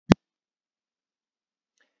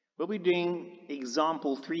We'll be doing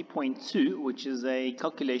example 3.2, which is a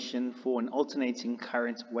calculation for an alternating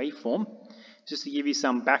current waveform. Just to give you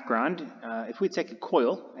some background, if we take a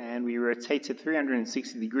coil and we rotate it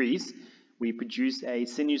 360 degrees, we produce a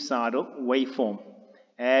sinusoidal waveform.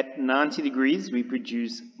 At 90 degrees, we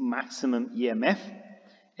produce maximum EMF.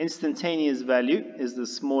 Instantaneous value is the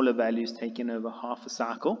smaller values taken over half a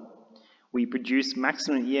cycle. We produce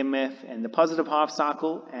maximum EMF in the positive half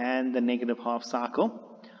cycle and the negative half cycle.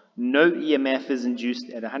 No EMF is induced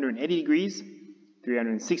at 180 degrees,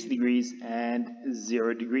 360 degrees, and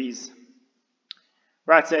 0 degrees.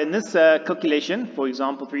 Right, so in this calculation, for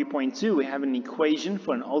example 3.2, we have an equation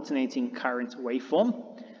for an alternating current waveform.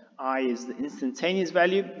 I is the instantaneous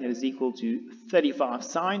value. It is equal to 35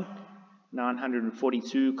 sine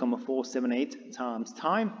 942,478 times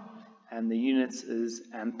time, and the units is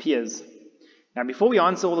amperes. Now, before we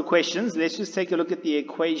answer all the questions, let's just take a look at the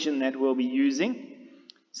equation that we'll be using.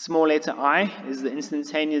 Small letter I is the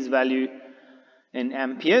instantaneous value in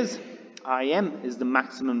amperes. Im is the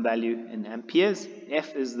maximum value in amperes.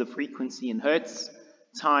 F is the frequency in hertz.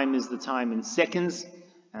 Time is the time in seconds.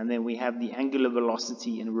 And then we have the angular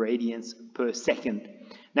velocity in radians per second.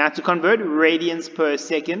 Now, to convert radians per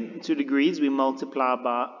second to degrees, we multiply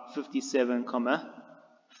by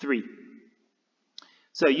 57,3.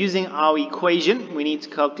 So using our equation, we need to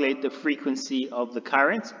calculate the frequency of the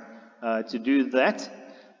current. To do that,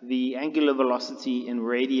 the angular velocity in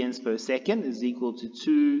radians per second is equal to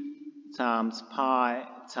 2 times pi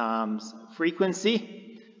times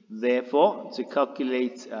frequency. Therefore, to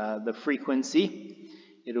calculate the frequency,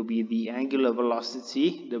 it will be the angular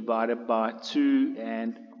velocity divided by 2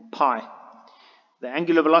 and pi. The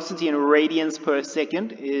angular velocity in radians per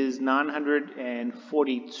second is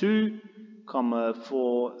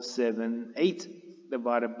 942,478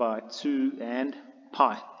 divided by 2 and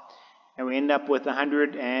pi. And we end up with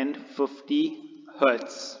 150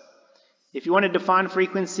 hertz. If you want to define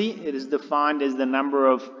frequency, it is defined as the number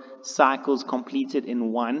of cycles completed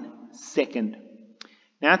in 1 second.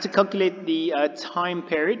 Now, to calculate the time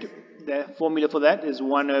period, the formula for that is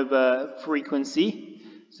 1 over frequency.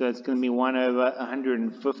 So it's going to be 1 over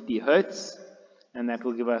 150 hertz, and that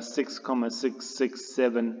will give us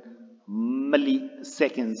 6,667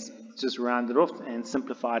 milliseconds. Just rounded off and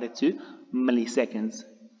simplified it to milliseconds.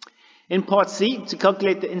 In part C, to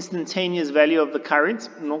calculate the instantaneous value of the current,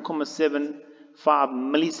 0.75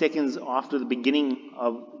 milliseconds after the beginning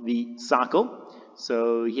of the cycle.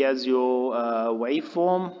 So here's your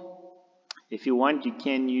waveform. If you want, you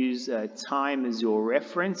can use time as your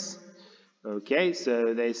reference. Okay,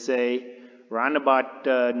 so they say around about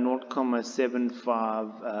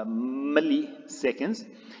 0.75 milliseconds.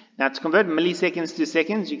 Now, to convert milliseconds to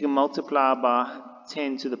seconds, you can multiply by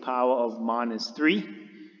 10 to the power of minus 3.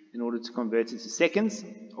 In order to convert it to seconds,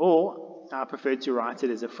 or I prefer to write it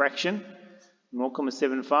as a fraction,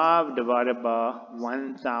 0.75 divided by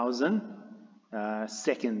 1,000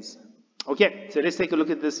 seconds. Okay, so let's take a look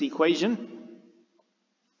at this equation.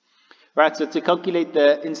 Right, so to calculate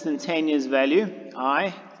the instantaneous value,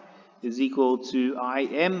 I is equal to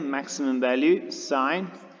Im, maximum value,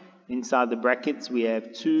 sine. Inside the brackets, we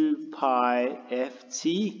have 2 pi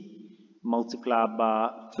ft multiplied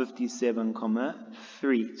by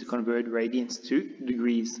 57,3 to convert radians to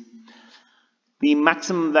degrees. The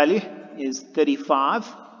maximum value is 35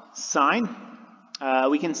 sine.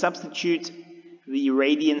 We can substitute the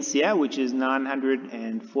radians here, which is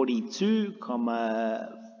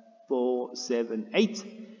 942,478.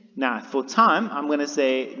 Now, for time, I'm going to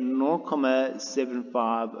say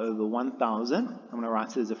 0.75 over 1,000. I'm going to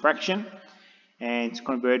write it as a fraction. And to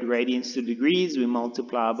convert radians to degrees, we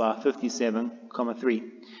multiply by 57,3.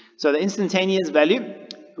 So the instantaneous value,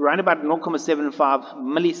 around about 0.75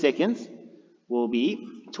 milliseconds, will be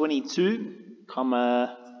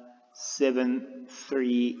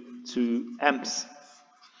 22,732 amps.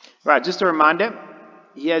 Right, just a reminder,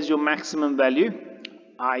 here's your maximum value,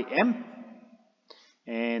 Im,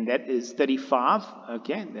 and that is 35.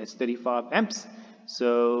 Okay, that's 35 amps.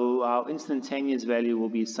 So our instantaneous value will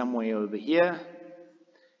be somewhere over here,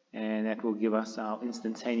 and that will give us our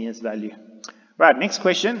instantaneous value. Right, next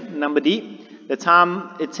question, number D, the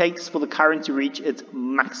time it takes for the current to reach its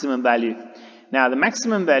maximum value. Now, the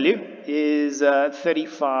maximum value is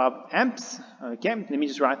 35 amps. Okay, let me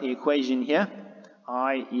just write the equation here.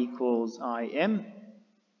 I equals Im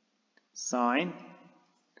sine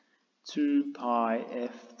 2 pi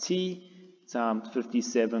ft times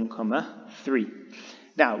 57,3.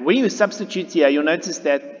 Now, when you substitute here, you'll notice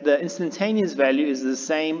that the instantaneous value is the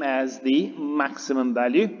same as the maximum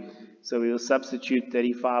value. So we will substitute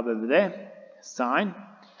 35 over there, sine.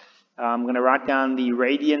 I'm going to write down the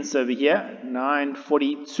radians over here,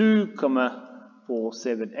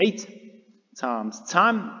 942,478 times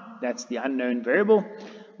time, that's the unknown variable,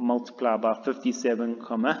 multiplied by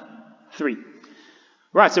 57,3.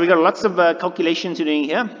 Right, so we've got lots of calculations to doing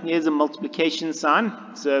here. Here's a multiplication sign.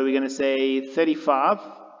 So we're going to say 35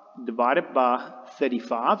 divided by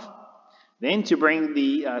 35. Then to bring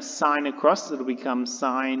the sign across, it'll become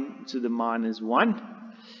sine to the minus 1.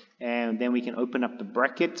 And then we can open up the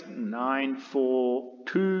bracket,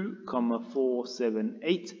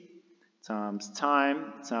 942,478 times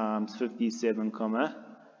time times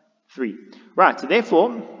 57,3. Right, so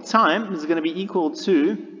therefore, time is going to be equal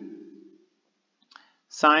to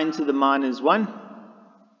sine to the minus 1,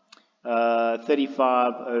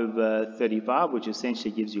 35 over 35, which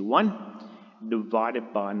essentially gives you 1,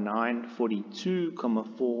 divided by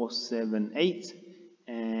 942,478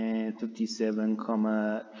 and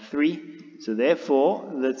 57,3. So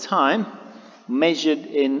therefore, the time measured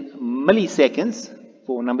in milliseconds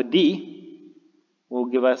for number D will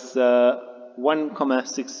give us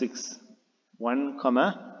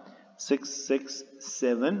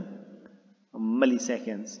 1,667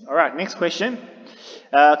 milliseconds. Alright, next question.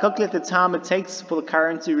 Calculate the time it takes for the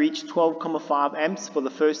current to reach 12,5 amps for the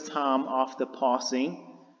first time after passing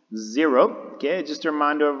 0. Okay, just a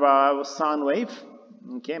reminder of our sine wave.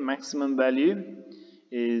 Okay, maximum value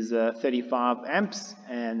is 35 amps,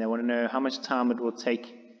 and they want to know how much time it will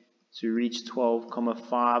take to reach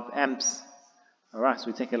 12,5 amps. Alright, so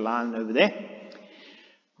we take a line over there.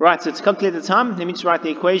 Right, so to calculate the time, let me just write the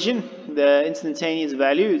equation. The instantaneous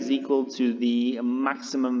value is equal to the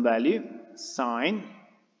maximum value, sine.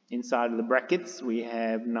 Inside of the brackets, we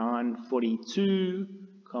have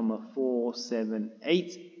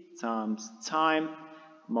 942,478 times time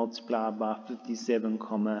multiplied by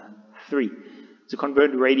 57,3 to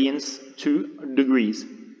convert radians to degrees.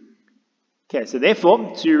 Okay, so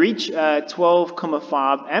therefore, to reach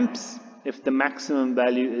 12,5 amps, if the maximum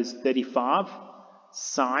value is 35,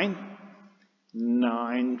 sine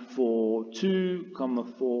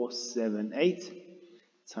 942,478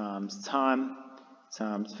 times time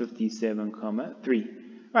times 57,3.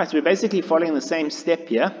 Right, so we're basically following the same step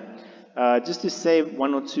here. Just to save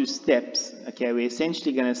one or two steps, okay, we're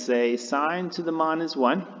essentially going to say sine to the minus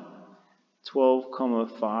 1,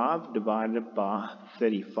 12,5 divided by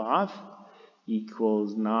 35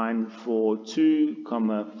 equals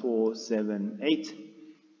 942,478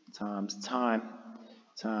 times time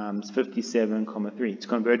times 57,3 to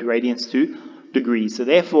convert radians to degrees. So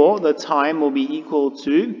therefore, the time will be equal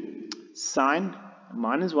to sine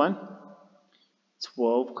minus 1,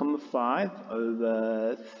 12,5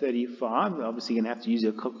 over 35. We're obviously going to have to use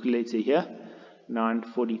your calculator here.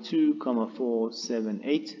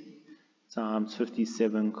 942,478 times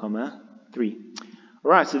 57,3.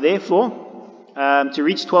 Alright, so therefore, to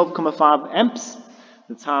reach 12,5 amps,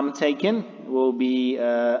 the time taken will be,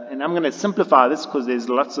 and I'm going to simplify this because there's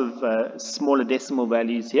lots of smaller decimal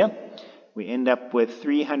values here. We end up with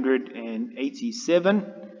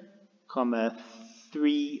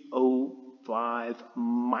 387,305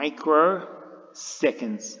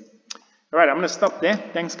 microseconds. Alright, I'm going to stop there.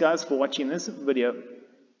 Thanks guys for watching this video.